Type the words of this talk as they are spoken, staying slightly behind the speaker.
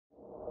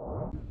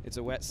It's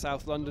a wet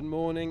South London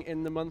morning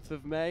in the month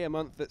of May, a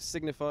month that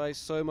signifies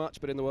so much,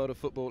 but in the world of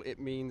football it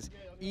means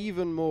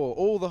even more.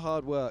 All the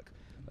hard work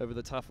over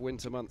the tough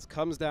winter months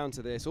comes down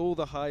to this. All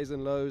the highs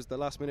and lows, the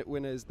last-minute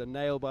winners, the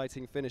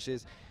nail-biting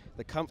finishes,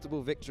 the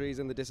comfortable victories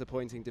and the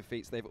disappointing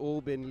defeats, they've all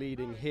been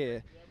leading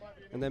here.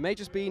 And there may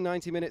just be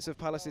 90 minutes of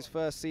Palace's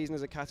first season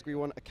as a Category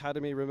 1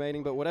 academy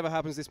remaining, but whatever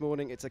happens this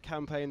morning, it's a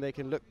campaign they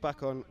can look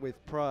back on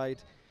with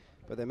pride.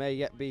 But there may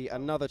yet be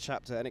another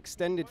chapter, an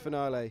extended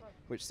finale,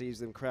 which sees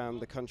them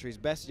crowned the country's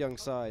best young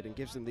side and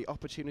gives them the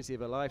opportunity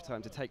of a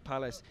lifetime to take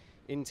Palace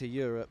into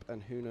Europe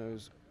and who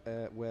knows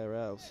where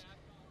else.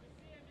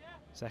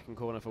 Second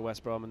corner for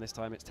West Brom, and this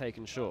time it's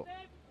taken short.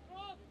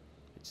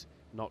 It's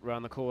knocked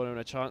round the corner and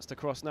a chance to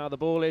cross now. The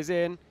ball is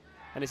in,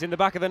 and it's in the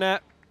back of the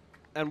net,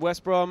 and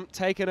West Brom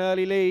take an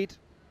early lead.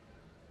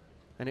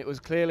 And it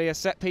was clearly a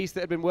set piece that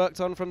had been worked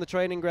on from the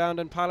training ground,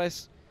 and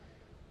Palace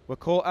were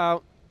caught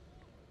out.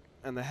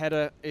 And the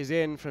header is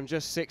in from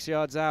just 6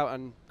 yards out,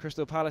 and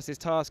Crystal Palace's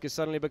task has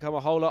suddenly become a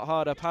whole lot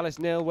harder. Palace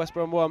 0, West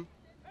Brom 1.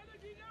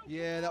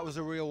 Yeah, that was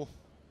a real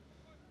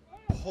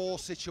poor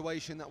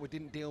situation that we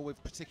didn't deal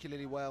with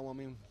particularly well. I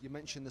mean, you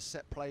mentioned the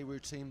set play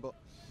routine, but...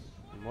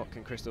 And what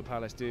can Crystal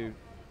Palace do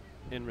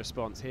in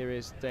response? Here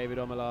is David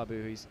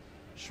Omalabu. He's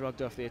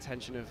shrugged off the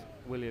attention of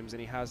Williams,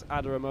 and he has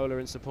Adaramola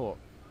in support.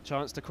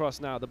 Chance to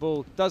cross now. The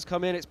ball does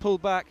come in, it's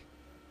pulled back.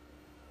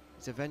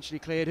 It's eventually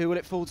cleared. Who will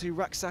it fall to?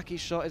 Raksaki's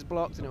shot is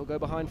blocked and it will go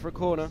behind for a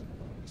corner.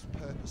 He's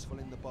purposeful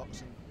in the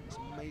box, and it's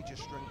a major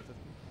strength of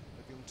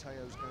young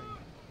Teo's game.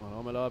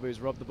 Well,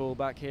 Omalabu's robbed the ball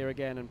back here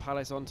again, and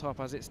Palace on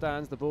top as it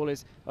stands. The ball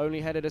is only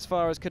headed as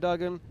far as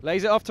Cadogan.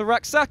 Lays it off to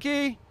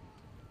Raksaki.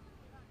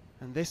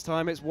 And this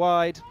time it's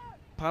wide.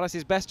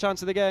 Palace's best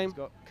chance of the game. He's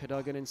got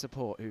Cadogan in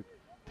support, who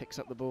picks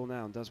up the ball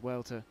now and does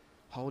well to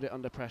hold it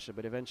under pressure,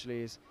 but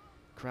eventually is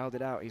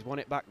crowded out. He's won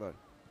it back though.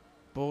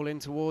 Ball in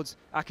towards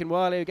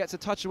Akinwale, who gets a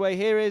touch away.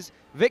 Here is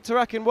Victor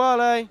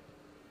Akinwale.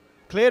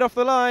 Cleared off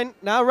the line.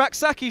 Now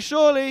Raksaki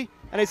surely,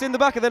 and it's in the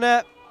back of the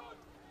net.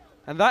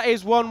 And that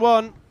is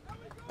 1-1.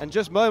 And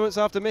just moments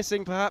after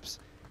missing perhaps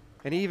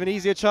an even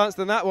easier chance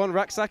than that one,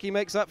 Raksaki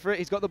makes up for it.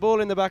 He's got the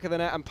ball in the back of the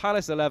net, and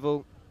Palace are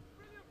level.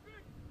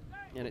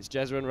 And it's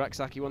Jezza and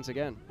Raksaki once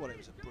again. Well, it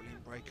was a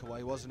brilliant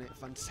breakaway, wasn't it?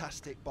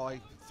 Fantastic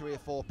by 3 or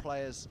 4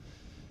 players.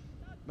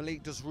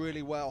 Malik does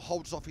really well,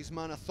 holds off his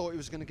man. I thought he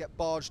was going to get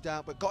barged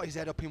out, but got his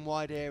head up in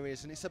wide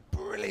areas, and it's a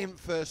brilliant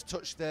first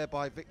touch there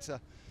by Victor.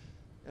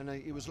 And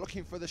he was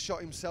looking for the shot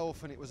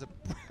himself, and it was a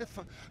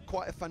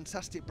quite a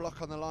fantastic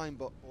block on the line,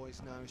 but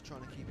boys, now he's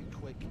trying to keep it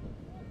quick.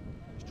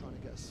 He's trying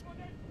to get us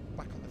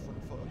back on the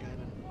front foot again,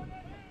 and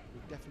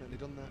we've definitely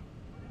done that.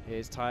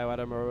 Here's Tayo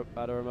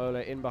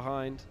Adaramola in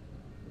behind.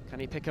 Can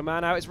he pick a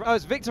man out?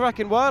 It's Victor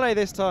Akinwale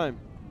this time.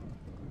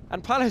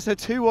 And Palace are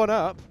 2-1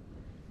 up.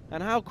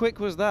 And how quick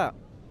was that?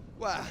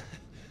 Well,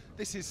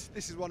 this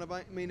is what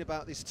I mean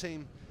about this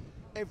team.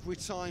 Every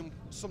time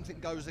something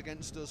goes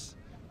against us,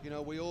 you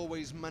know, we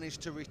always manage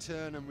to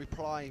return and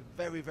reply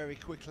very, very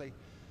quickly.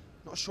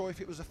 Not sure if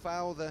it was a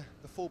foul. The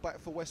fullback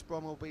for West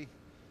Brom will be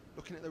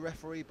looking at the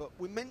referee, but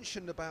we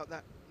mentioned about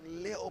that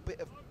little bit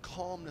of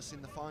calmness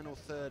in the final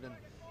third, and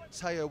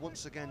Teo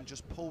once again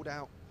just pulled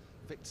out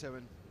Victor,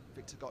 and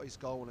Victor got his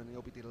goal, and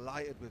he'll be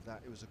delighted with that.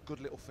 It was a good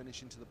little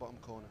finish into the bottom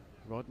corner.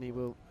 Rodney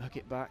will hook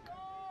it back.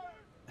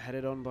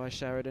 Headed on by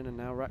Sheridan, and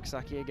now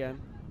Raksaki again.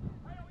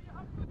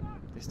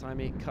 This time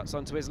he cuts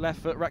onto his left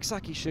foot.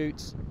 Raksaki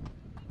shoots,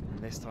 and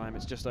this time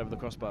it's just over the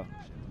crossbar.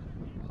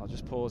 I'll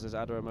just pause as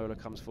Adaramola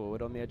comes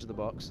forward on the edge of the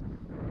box.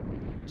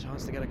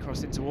 Chance to get a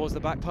cross in towards the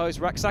back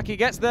post. Raksaki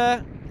gets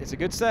there. It's a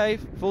good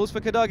save. Falls for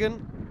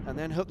Cadogan, and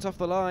then hooked off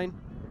the line.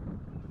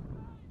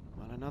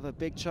 Well, another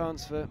big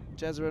chance for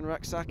Jezza and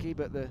Raksaki,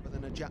 but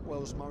then a Jack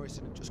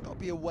Wells-Morrison. Just got to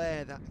be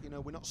aware that, you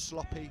know, we're not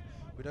sloppy.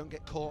 We don't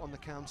get caught on the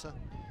counter.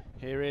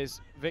 Here is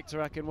Victor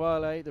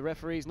Akinwale. The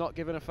referee's not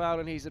given a foul,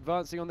 and he's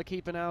advancing on the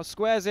keeper now.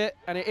 Squares it,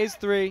 and it is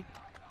 3.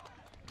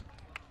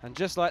 And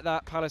just like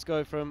that, Palace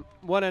go from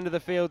one end of the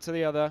field to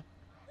the other.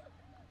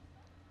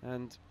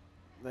 And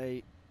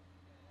they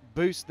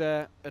boost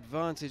their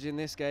advantage in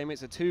this game.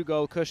 It's a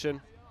 2-goal cushion.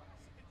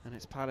 And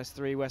it's Palace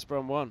 3, West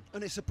Brom 1.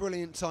 And it's a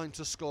brilliant time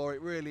to score.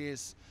 It really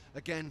is.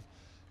 Again,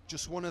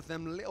 just one of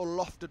them little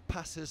lofted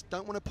passes.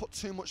 Don't want to put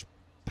too much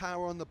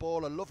power on the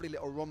ball. A lovely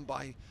little run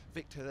by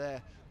Victor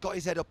there. Got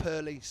his head up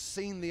early,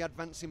 seen the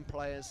advancing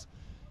players,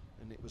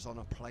 and it was on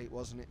a plate,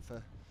 wasn't it,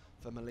 for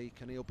Malik,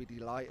 and he'll be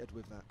delighted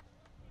with that.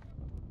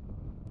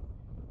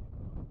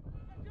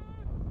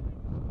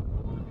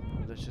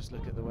 Let's just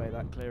look at the way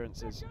that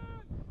clearance has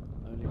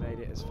only made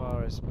it as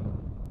far as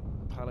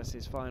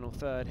Palace's final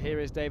third. Here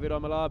is David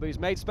Omalabu, who's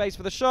made space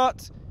for the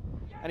shot,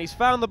 and he's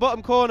found the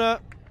bottom corner,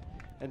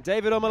 and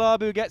David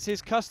Omalabu gets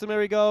his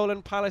customary goal,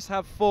 and Palace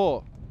have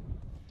 4.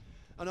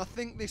 And I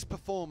think this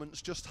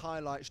performance just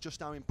highlights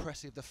just how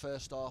impressive the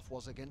first half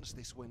was against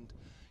this wind.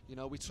 You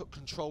know, we took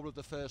control of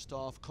the first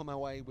half, come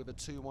away with a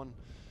 2-1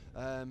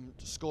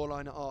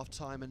 scoreline at half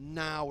time, and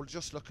now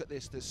just look at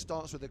this. This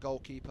starts with the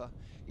goalkeeper.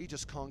 He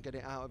just can't get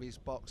it out of his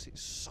box.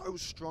 It's so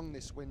strong,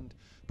 this wind,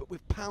 but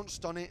we've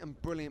pounced on it, and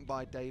brilliant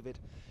by David.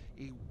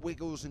 He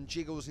wiggles and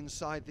jiggles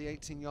inside the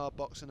 18-yard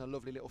box, and a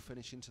lovely little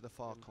finish into the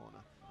far corner.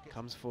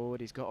 Comes forward,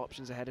 he's got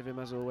options ahead of him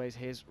as always.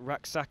 Here's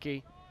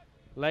Raksaki,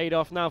 laid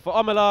off now for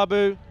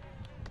Omalabu,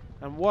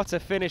 and what a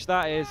finish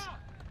that is.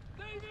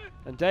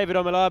 And David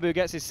Omalabu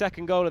gets his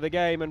second goal of the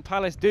game, and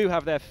Palace do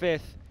have their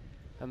fifth,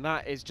 and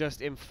that is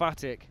just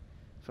emphatic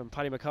from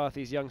Paddy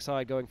McCarthy's young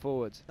side going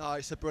forwards. No,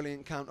 it's a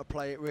brilliant counter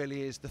play, it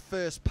really is. The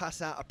first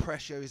pass out of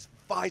pressure is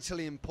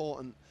vitally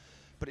important,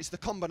 but it's the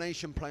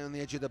combination play on the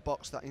edge of the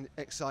box that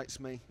excites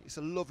me. It's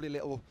a lovely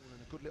little,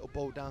 a good little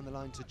ball down the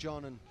line to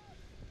John, and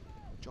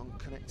John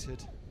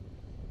connected.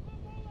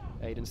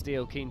 Aidan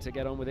Steele keen to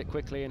get on with it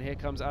quickly, and here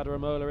comes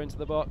Adaramola into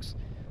the box.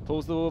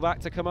 Pulls the ball back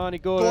to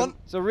Kamani Gordon.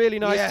 It's a really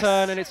nice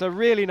turn, and it's a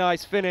really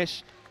nice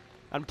finish.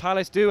 And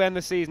Palace do end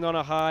the season on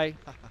a high.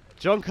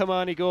 John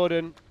Kamani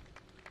Gordon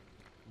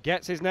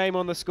gets his name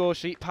on the score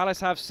sheet. Palace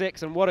have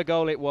 6, and what a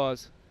goal it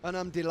was. And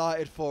I'm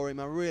delighted for him,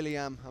 I really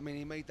am. I mean,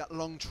 he made that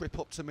long trip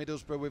up to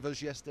Middlesbrough with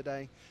us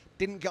yesterday.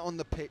 Didn't get on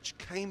the pitch,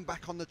 came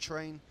back on the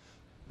train,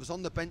 was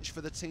on the bench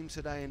for the team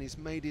today, and he's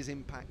made his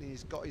impact, and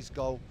he's got his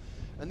goal.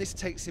 And this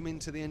takes him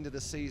into the end of the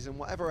season.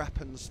 Whatever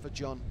happens for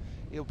John,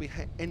 he'll be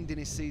ending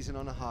his season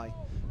on a high,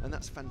 and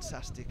that's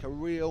fantastic. A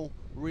real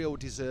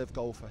deserved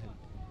goal for him.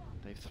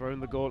 They've thrown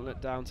the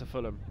gauntlet down to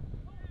Fulham.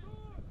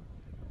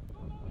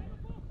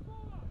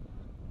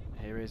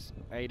 Here is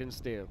Aidan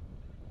Steele,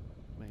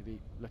 maybe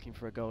looking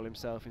for a goal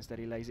himself. Instead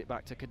he lays it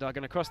back to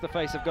Cadogan across the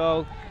face of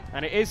goal,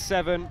 and it is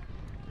 7,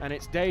 and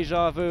it's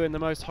deja vu in the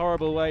most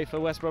horrible way for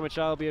West Bromwich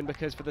Albion,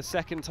 because for the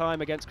second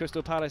time against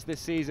Crystal Palace this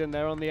season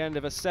they're on the end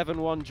of a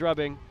 7-1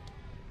 drubbing,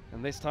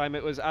 and this time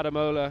it was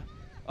Ola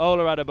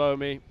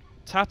Adabomi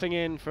tapping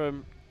in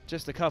from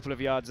just a couple of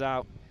yards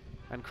out,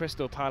 and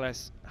Crystal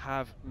Palace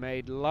have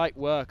made light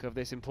work of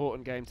this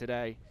important game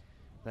today.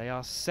 They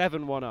are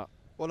 7-1 up.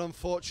 Well,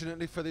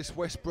 unfortunately for this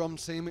West Brom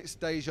team, it's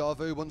deja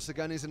vu once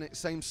again, isn't it?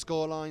 Same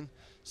scoreline,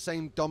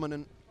 same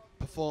dominant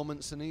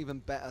performance, and even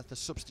better, the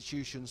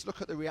substitutions.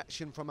 Look at the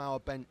reaction from our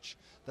bench.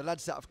 The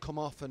lads that have come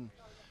off and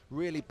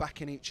really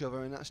backing each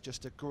other, and that's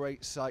just a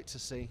great sight to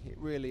see. It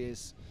really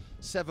is.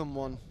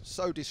 7-1,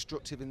 so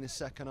destructive in this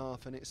second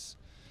half, and it's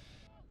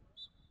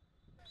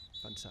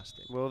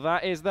fantastic. Well,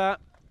 that is that.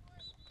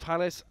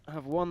 Palace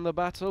have won the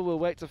battle. We'll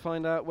wait to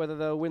find out whether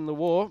they'll win the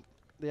war.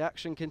 The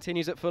action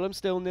continues at Fulham,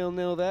 still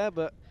 0-0 there,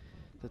 but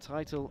the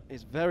title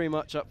is very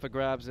much up for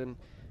grabs, and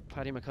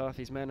Paddy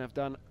McCarthy's men have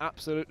done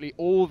absolutely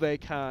all they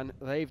can.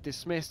 They've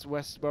dismissed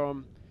West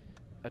Brom.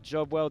 A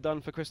job well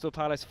done for Crystal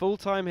Palace. Full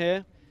time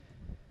here,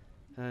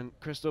 and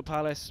Crystal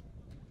Palace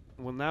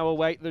will now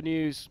await the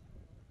news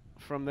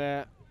from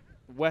their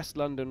West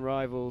London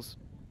rivals.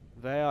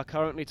 They are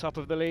currently top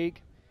of the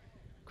league.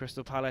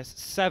 Crystal Palace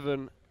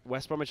 7,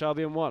 West Bromwich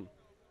Albion 1.